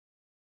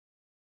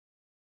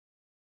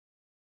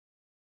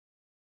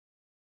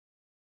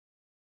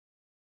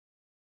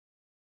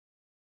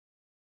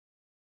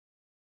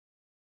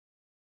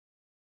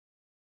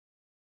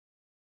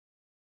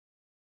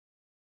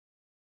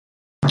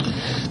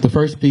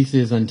first piece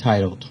is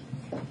entitled,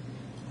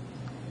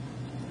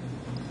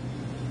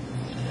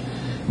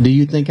 Do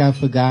You Think I've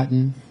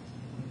Forgotten?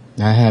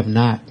 I have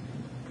not.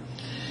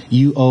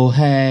 You old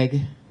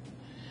hag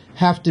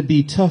have to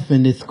be tough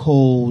in this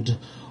cold,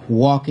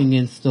 walking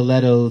in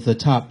stilettos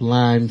atop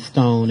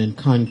limestone and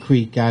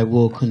concrete. I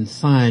will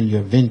consign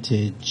your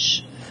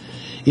vintage.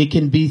 It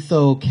can be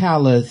so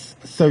callous,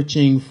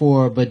 searching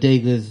for a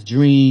bodega's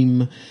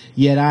dream,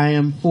 yet I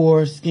am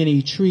four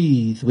skinny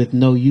trees with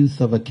no use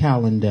of a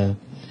calendar.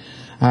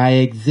 I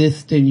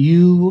exist in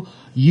you.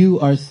 You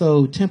are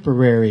so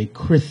temporary.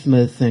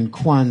 Christmas and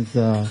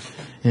Kwanzaa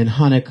and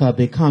Hanukkah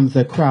becomes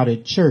a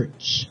crowded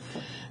church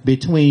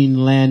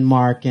between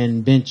landmark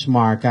and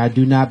benchmark. I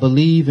do not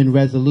believe in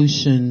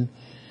resolution,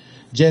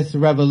 just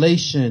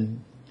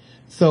revelation.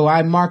 So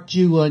I marked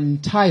you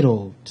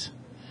untitled.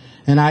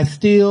 And I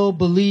still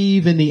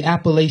believe in the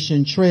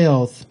Appalachian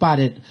Trail,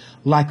 spotted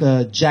like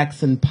a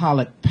Jackson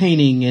Pollock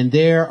painting. And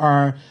there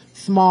are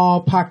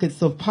small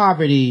pockets of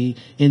poverty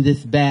in this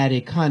bad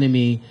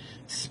economy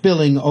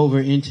spilling over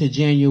into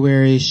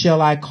January.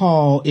 Shall I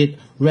call it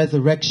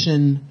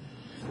resurrection,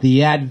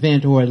 the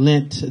Advent or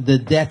Lent, the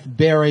death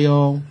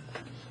burial,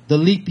 the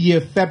leap year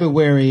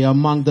February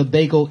among the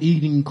bagel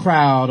eating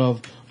crowd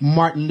of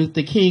Martin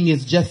Luther King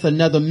is just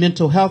another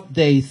mental health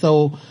day.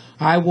 So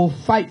I will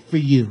fight for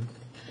you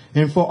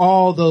and for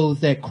all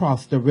those that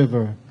cross the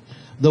river,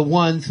 the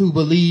ones who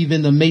believe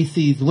in the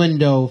Macy's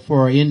window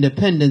for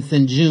independence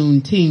in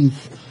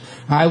Juneteenth.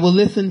 I will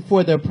listen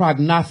for the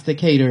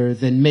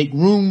prognosticators and make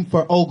room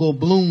for Ogle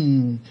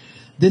Bloom.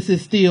 This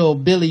is still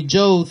Billy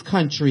Joe's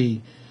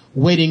country,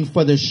 waiting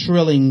for the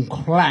shrilling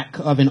clack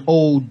of an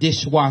old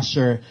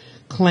dishwasher,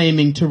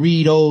 claiming to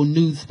read old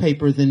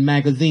newspapers and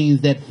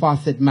magazines that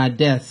faucet my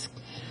desk.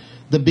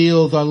 The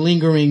bills are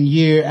lingering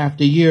year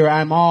after year.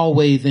 I'm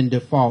always in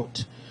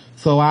default.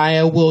 So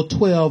I will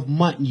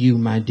 12-month you,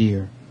 my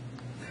dear.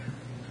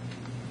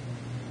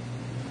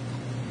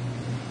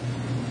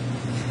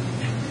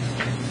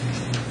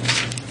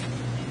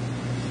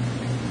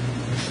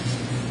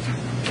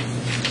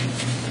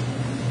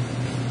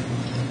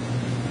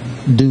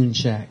 Dune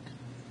Shack.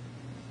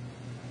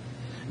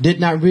 Did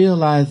not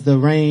realize the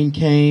rain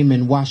came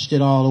and washed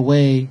it all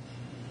away.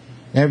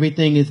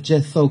 Everything is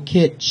just so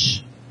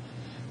kitsch.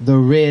 The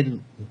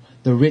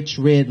rich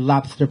red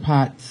lobster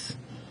pots,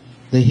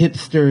 the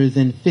hipsters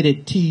in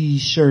fitted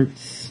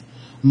T-shirts,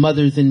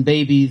 mothers and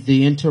babies,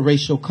 the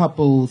interracial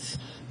couples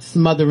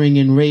smothering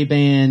in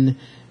Ray-Ban,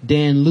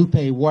 Dan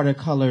Lupe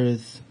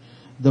watercolors,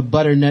 the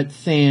butternut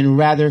saying,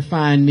 rather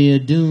find me a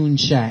dune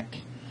shack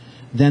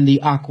than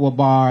the aqua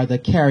bar, the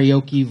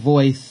karaoke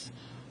voice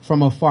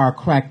from afar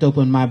cracked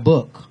open my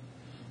book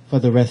for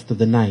the rest of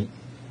the night.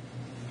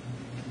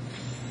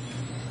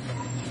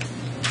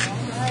 All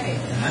right.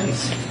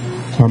 Nice.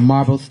 Her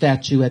marble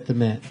statue at the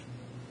Met.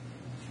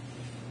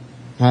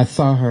 I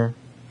saw her.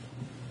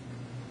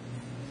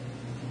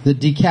 The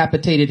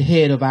decapitated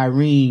head of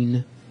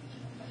Irene,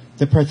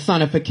 the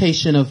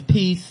personification of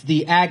peace,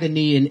 the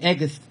agony and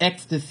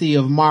ecstasy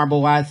of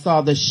marble. I saw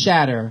the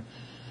shatter,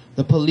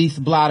 the police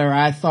blotter.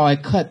 I saw a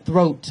cut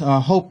throat, a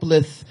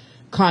hopeless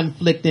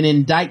conflict and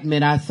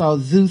indictment. I saw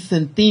Zeus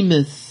and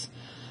Themis.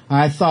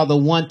 I saw the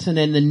wanton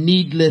and the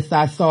needless.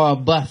 I saw a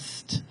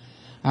bust.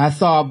 I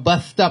saw a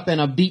bust up and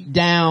a beat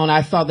down.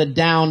 I saw the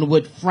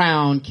downward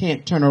frown.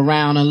 Can't turn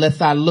around unless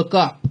I look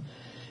up.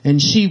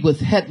 And she was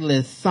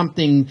headless,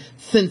 something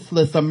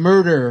senseless, a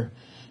murder.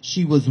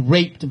 She was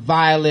raped,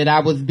 violent.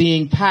 I was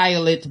being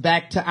piloted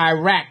back to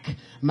Iraq.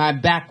 My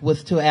back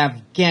was to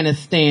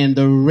Afghanistan,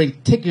 the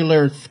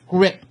reticular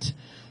script.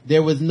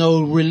 There was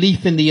no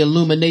relief in the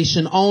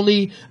illumination,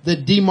 only the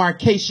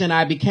demarcation.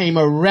 I became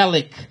a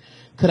relic.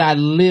 Could I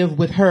live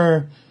with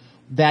her?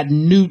 That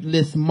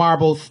nudeless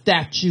marble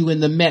statue in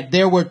the Met.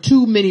 There were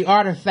too many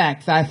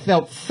artifacts. I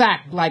felt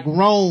sacked like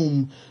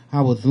Rome. I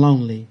was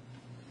lonely.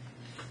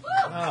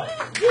 Wow.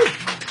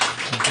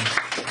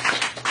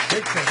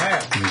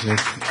 I'm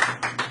just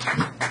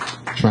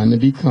trying to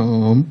be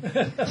calm.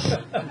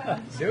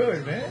 Do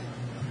it, man.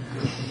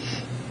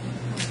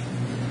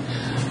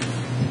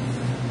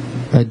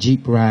 A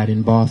Jeep ride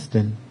in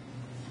Boston.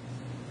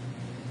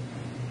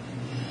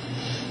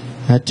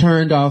 I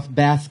turned off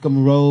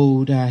Bascom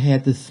Road. I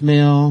had the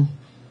smell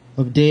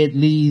of dead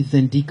leaves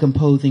and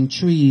decomposing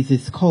trees.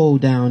 It's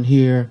cold down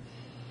here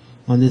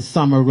on this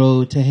summer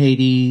road to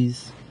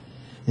Hades.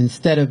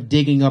 Instead of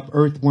digging up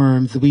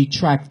earthworms, we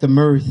tracked the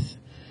mirth.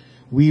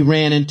 We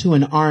ran into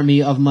an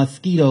army of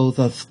mosquitoes,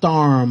 a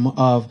storm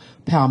of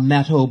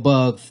palmetto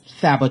bugs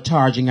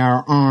sabotaging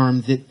our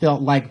arms. It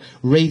felt like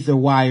razor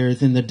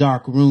wires in the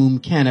dark room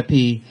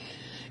canopy.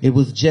 It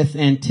was just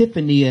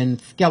antiphony and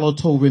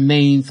skeletal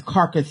remains,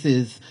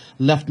 carcasses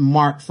left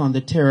marks on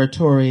the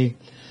territory.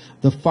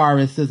 The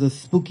forest is a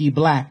spooky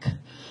black,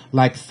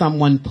 like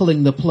someone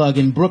pulling the plug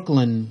in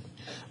Brooklyn.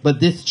 But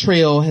this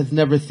trail has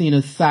never seen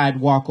a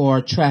sidewalk or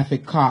a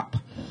traffic cop,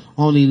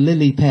 only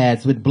lily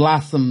pads with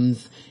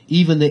blossoms.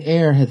 Even the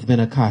air has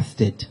been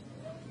accosted.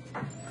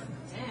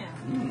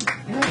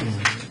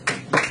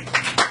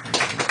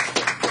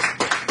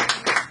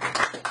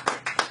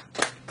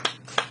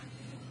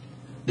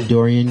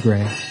 Dorian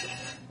Gray.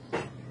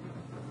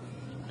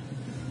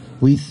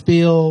 We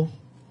spill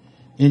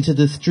into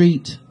the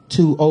street,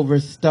 two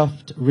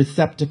overstuffed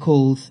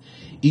receptacles,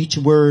 each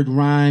word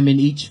rhyme and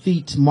each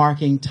feet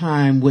marking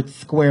time with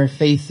square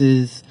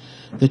faces.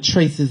 The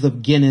traces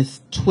of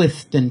Guinness,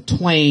 Twist and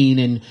Twain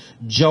and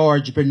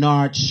George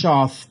Bernard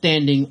Shaw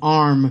standing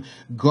arm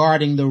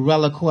guarding the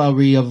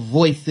reliquary of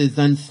voices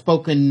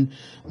unspoken,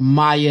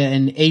 Maya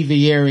and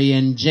Aviary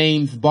and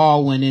James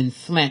Baldwin in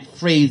slant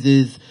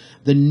phrases.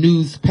 The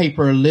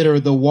newspaper litter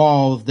the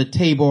walls, the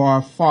table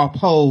are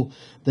Faupo,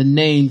 the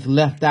names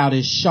left out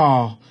is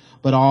Shaw,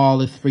 but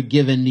all is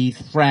forgiven.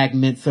 These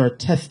fragments are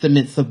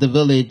testaments of the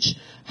village.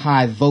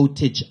 High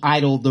voltage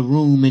idle the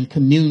room in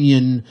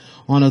communion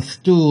on a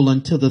stool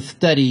until the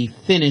study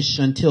finish,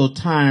 until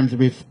times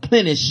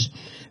replenish.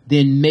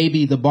 Then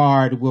maybe the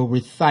bard will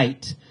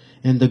recite,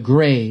 and the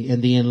gray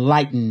and the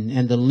enlighten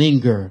and the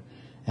linger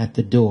at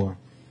the door.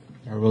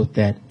 I wrote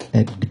that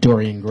at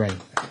Dorian Gray.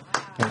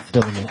 I was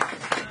feeling it.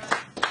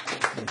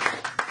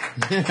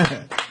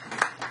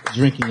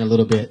 Drinking a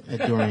little bit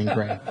at Dorian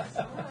Gray.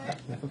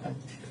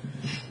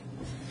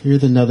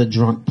 Here's another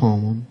drunk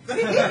poem.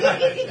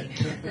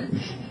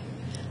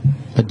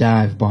 A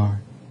dive bar.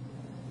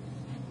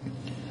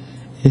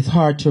 It's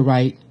hard to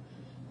write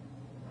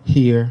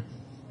here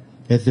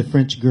as the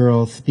French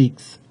girl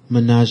speaks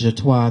menage a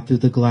trois through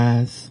the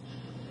glass.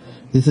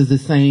 This is the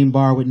same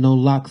bar with no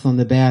locks on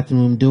the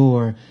bathroom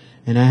door,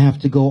 and I have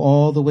to go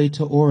all the way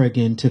to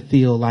Oregon to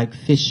feel like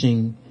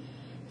fishing,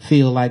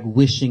 feel like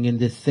wishing in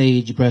this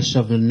sagebrush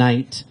of the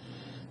night,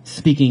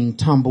 speaking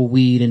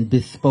tumbleweed and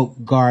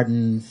bespoke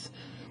gardens,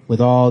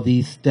 with all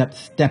these steps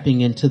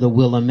stepping into the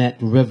Willamette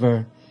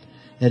River.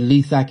 At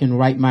least I can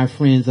write my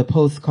friends a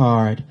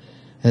postcard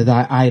as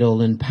I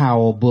idle in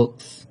Powell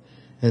books,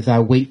 as I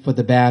wait for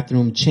the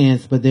bathroom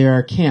chance. But there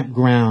are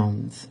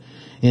campgrounds,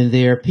 and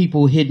there are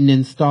people hidden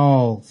in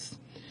stalls,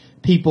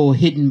 people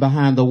hidden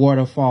behind the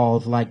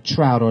waterfalls like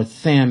trout or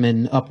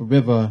salmon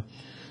upriver.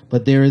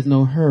 But there is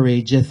no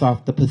hurry just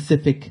off the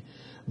Pacific,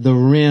 the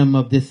rim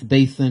of this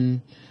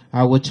basin.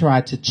 I will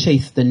try to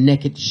chase the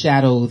naked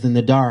shadows in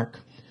the dark.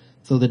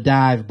 So the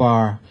dive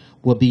bar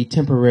will be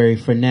temporary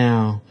for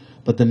now.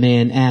 But the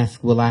man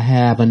asked, will I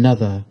have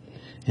another?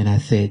 And I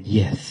said,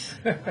 yes.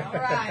 All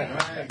right.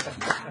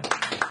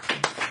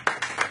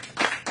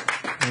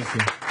 Thank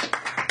you.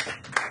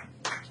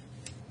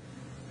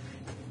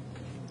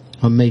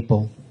 A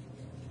maple.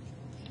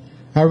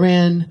 I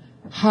ran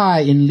high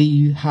in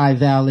Lehigh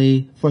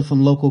Valley for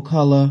some local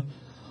color.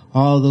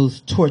 All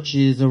those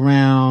torches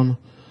around,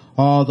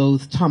 all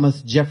those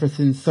Thomas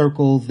Jefferson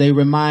circles, they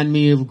remind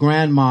me of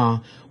Grandma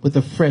with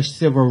a fresh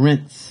silver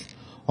rinse.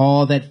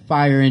 All that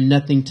fire and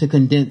nothing to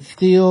condense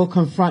still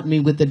confront me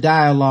with the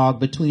dialogue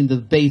between the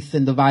bass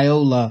and the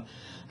viola.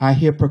 I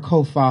hear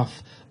Prokofiev,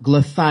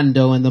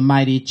 glissando, and the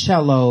mighty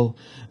cello.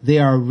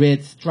 There are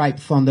red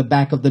stripes on the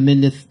back of the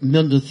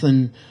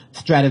Mendelssohn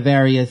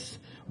Stradivarius.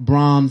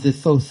 Brahms is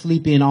so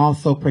sleepy and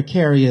also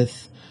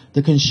precarious.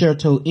 The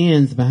concerto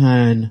ends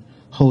behind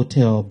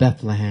Hotel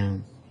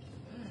Bethlehem.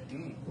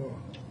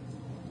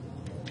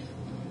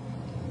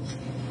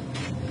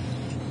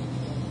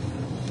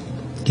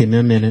 Give me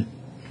a minute.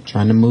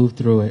 Trying to move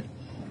through it.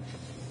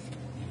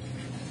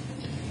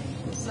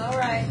 It's all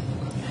right.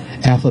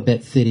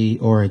 Alphabet City,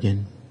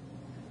 Oregon,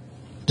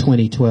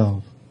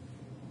 2012.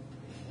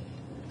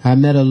 I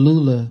met a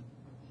Lula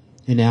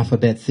in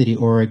Alphabet City,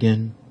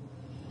 Oregon,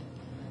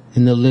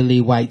 in the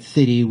lily white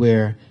city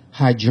where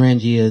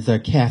hydrangeas are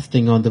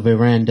casting on the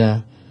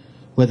veranda,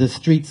 where the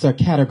streets are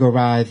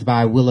categorized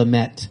by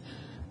Willamette,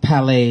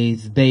 palais,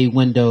 bay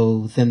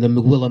windows, and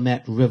the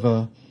Willamette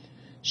River.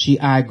 She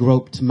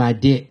eye-groped my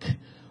dick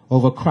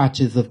over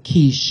crotches of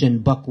quiche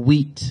and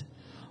buckwheat,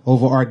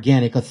 over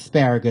organic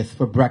asparagus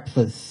for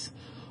breakfast,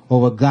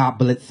 over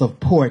goblets of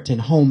port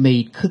and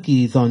homemade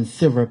cookies on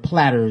silver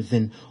platters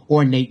and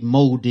ornate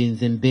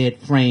moldings in bed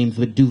frames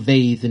with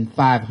duvets and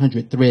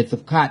 500 threads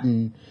of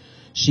cotton.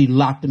 She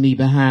locked me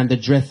behind the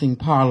dressing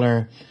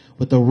parlor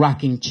with a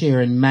rocking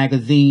chair and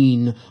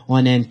magazine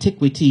on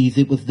antiquities.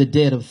 It was the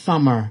dead of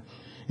summer,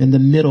 in the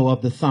middle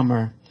of the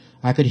summer.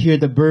 I could hear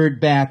the bird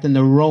bath and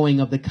the rowing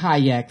of the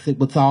kayaks. It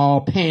was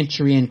all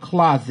pantry and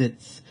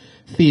closets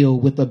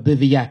filled with a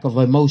bivouac of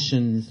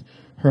emotions.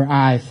 Her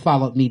eye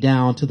followed me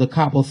down to the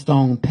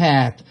cobblestone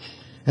path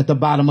at the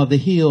bottom of the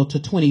hill to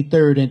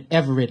 23rd and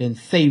Everett and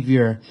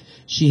Xavier.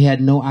 She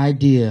had no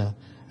idea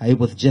it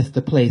was just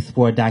a place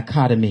for a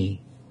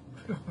dichotomy.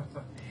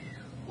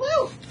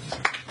 Woo!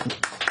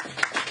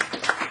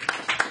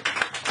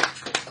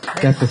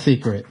 That's the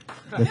secret.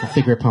 That's a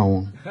secret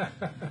poem.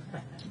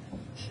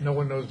 No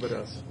one knows but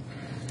us.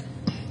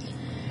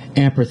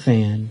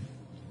 Ampersand.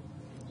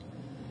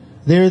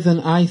 There's an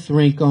ice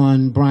rink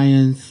on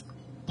Bryant's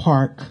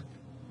Park.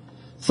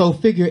 So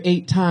figure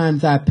 8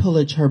 times I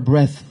pillage her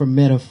breasts for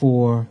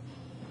metaphor.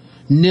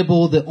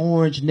 Nibble the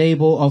orange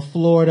navel of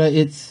Florida.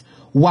 It's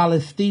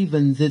Wallace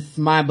Stevens. It's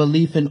my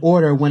belief in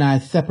order when I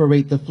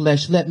separate the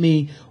flesh. Let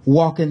me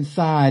walk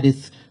inside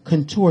its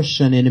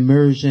contortion and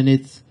immersion.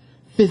 It's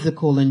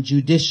physical and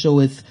judicial.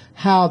 It's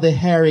how the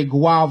hairy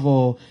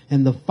guaval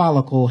and the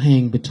follicle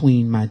hang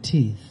between my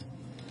teeth.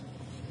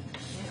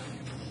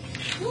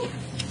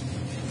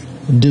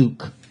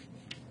 Duke.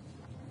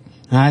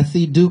 I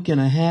see Duke in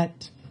a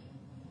hat.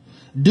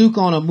 Duke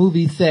on a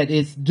movie set.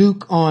 It's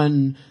Duke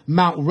on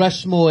Mount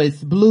Rushmore.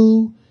 It's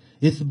blue.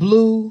 It's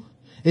blue.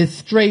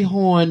 It's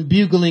Strayhorn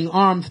bugling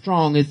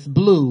Armstrong. It's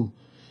blue.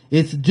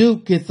 It's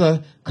Duke. It's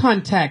a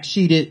contact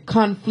sheet. It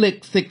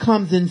conflicts. It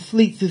comes in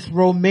sleets. It's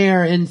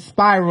Romare in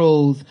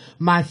spirals.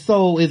 My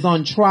soul is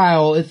on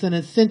trial. It's an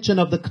ascension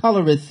of the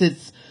colorist.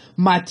 It's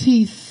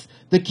Matisse,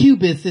 the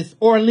cubist. It's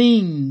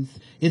Orleans.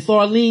 It's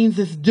Orleans.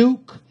 It's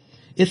Duke.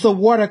 It's a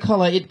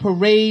watercolor. It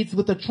parades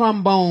with a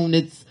trombone.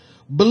 It's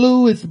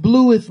blue. It's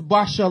blue. It's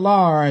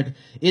Bachelard.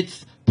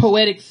 It's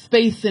poetic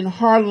space in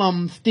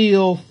Harlem.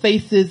 Still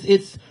faces.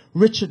 It's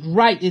Richard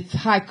Wright. It's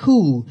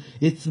haiku.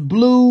 It's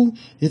blue.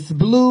 It's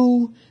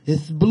blue.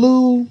 It's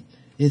blue.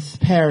 It's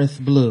Paris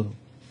blue.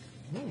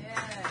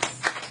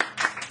 Yes.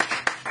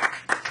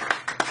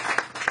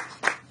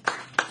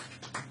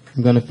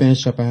 I'm going to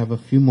finish up. I have a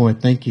few more.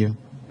 Thank you.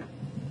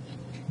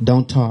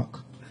 Don't talk.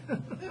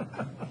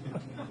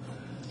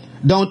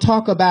 Don't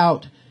talk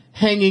about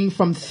hanging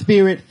from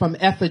spirit, from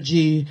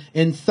effigy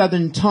in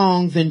southern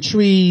tongues and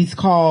trees.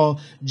 Call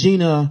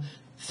Gina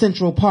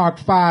Central Park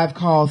 5,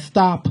 call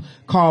Stop,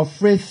 call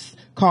Frisk,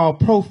 call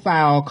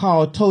Profile,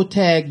 call Toe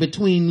Tag,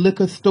 between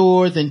liquor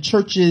stores and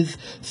churches,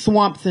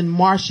 swamps and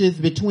marshes,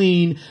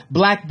 between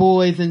black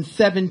boys and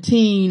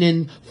 17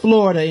 in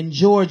Florida, in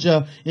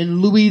Georgia,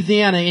 in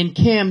Louisiana, in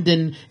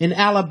Camden, in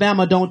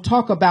Alabama. Don't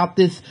talk about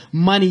this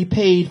money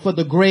paid for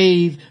the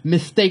grave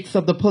mistakes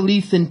of the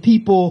police and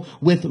people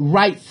with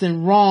rights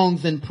and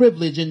wrongs and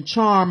privilege and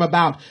charm,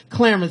 about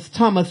Clarence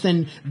Thomas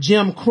and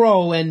Jim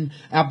Crow, and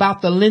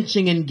about the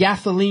lynching and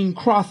gasoline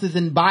crosses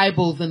and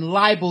Bibles and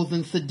libels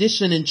and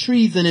sedition and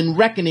treason and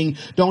reckoning.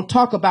 Don't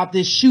talk about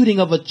this shooting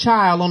of a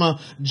child on a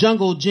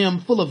jungle gym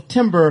full of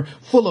timber,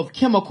 full of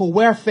chemical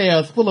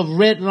warfares, full of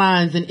red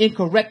lines and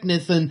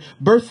incorrectness and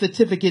birth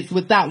certificates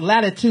without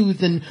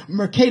latitudes and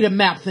Mercator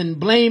maps, and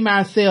blame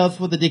ourselves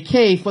for the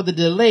decay, for the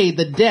delay,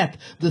 the death,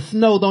 the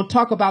snow. Don't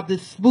talk about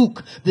this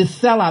spook, this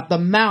sellout, the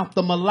mouth,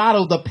 the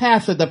mulatto, the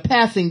passer, the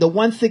passing, the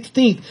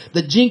 1/16th,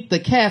 the jink, the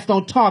cast.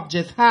 Don't talk,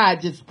 just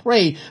hide, just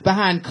pray,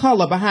 behind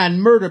color,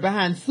 behind murder,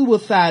 behind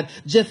suicide.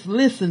 Just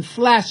listen,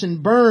 slash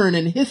and burn,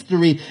 and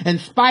history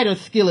and spider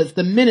skillets,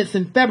 the minutes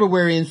in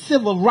February, and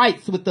civil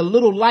rights with the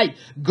little light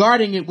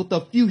guarding it with a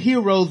few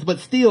heroes, but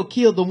still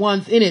kill the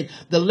ones in it.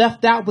 The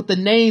left out with the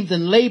names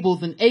and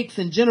labels and aches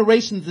and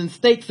generations and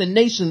stakes and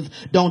nations.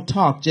 Don't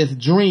talk, just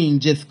dream,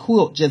 just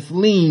quilt, just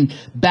lean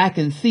back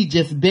and see,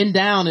 just bend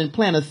down and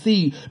plant a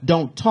seed.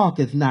 Don't talk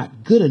is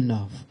not good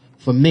enough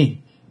for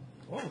me.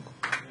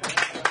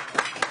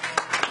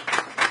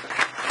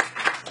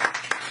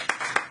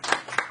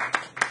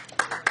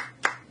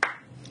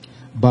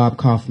 Bob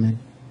Kaufman.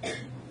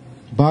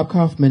 Bob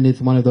Kaufman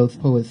is one of those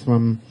poets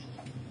from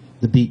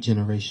the Beat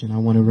generation. I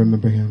want to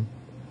remember him.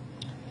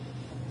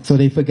 So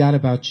they forgot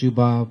about you,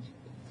 Bob.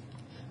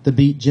 The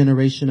Beat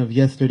generation of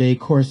yesterday,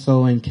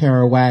 Corso and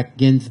Kerouac,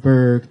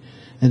 Ginsberg,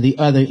 and the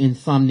other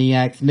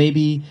insomniacs.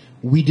 Maybe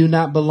we do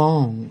not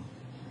belong.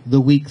 The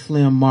weak,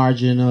 slim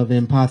margin of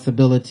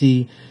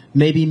impossibility.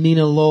 Maybe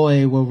Nina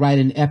Loy will write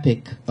an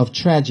epic of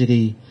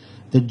tragedy.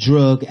 The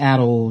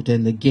drug-addled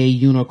and the gay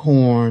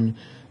unicorn,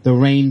 the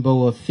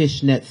rainbow of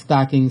fishnet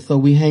stockings. So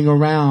we hang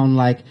around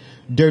like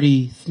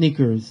dirty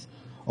sneakers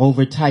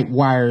over tight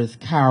wires,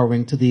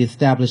 cowering to the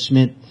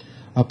establishment,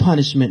 a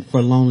punishment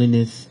for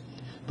loneliness.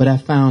 But I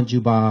found you,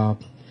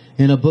 Bob,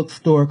 in a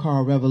bookstore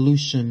called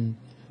Revolution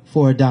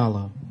for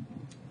 $1.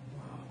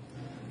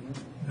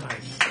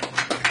 Nice.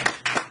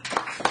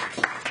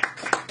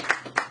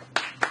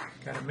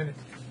 Got a minute.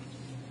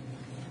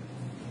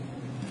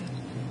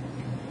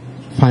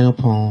 Final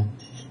poem.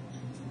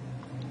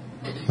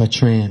 A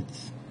trance.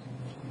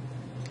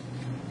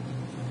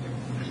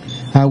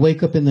 I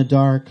wake up in the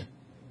dark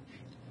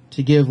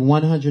to give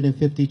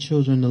 150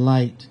 children the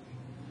light.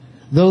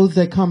 Those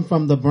that come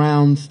from the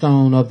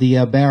brownstone of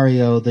the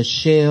barrio, the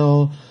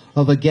shell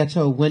of a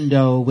ghetto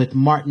window with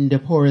Martin de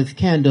Porres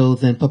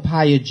candles and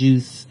papaya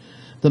juice,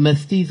 the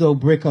mestizo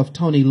brick of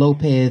Tony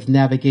Lopez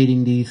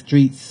navigating these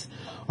streets,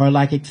 are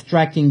like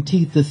extracting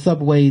teeth. The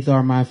subways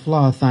are my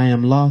floss. I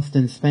am lost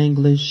in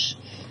Spanglish.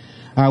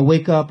 I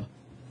wake up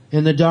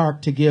in the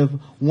dark to give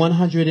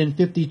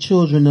 150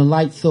 children the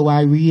light, so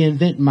I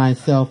reinvent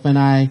myself and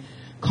I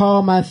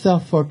call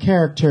myself for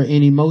character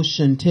and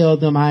emotion, tell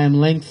them I am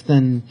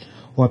Langston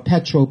or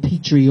Petro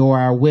Petrie, or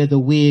I wear the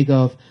wig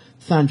of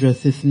Sandra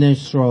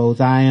Cisneros.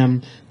 I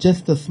am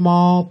just a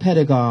small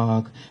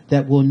pedagogue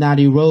that will not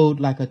erode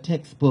like a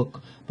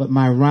textbook, but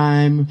my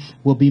rhyme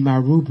will be my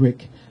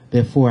rubric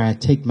before I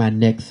take my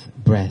next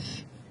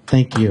breath.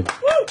 Thank you.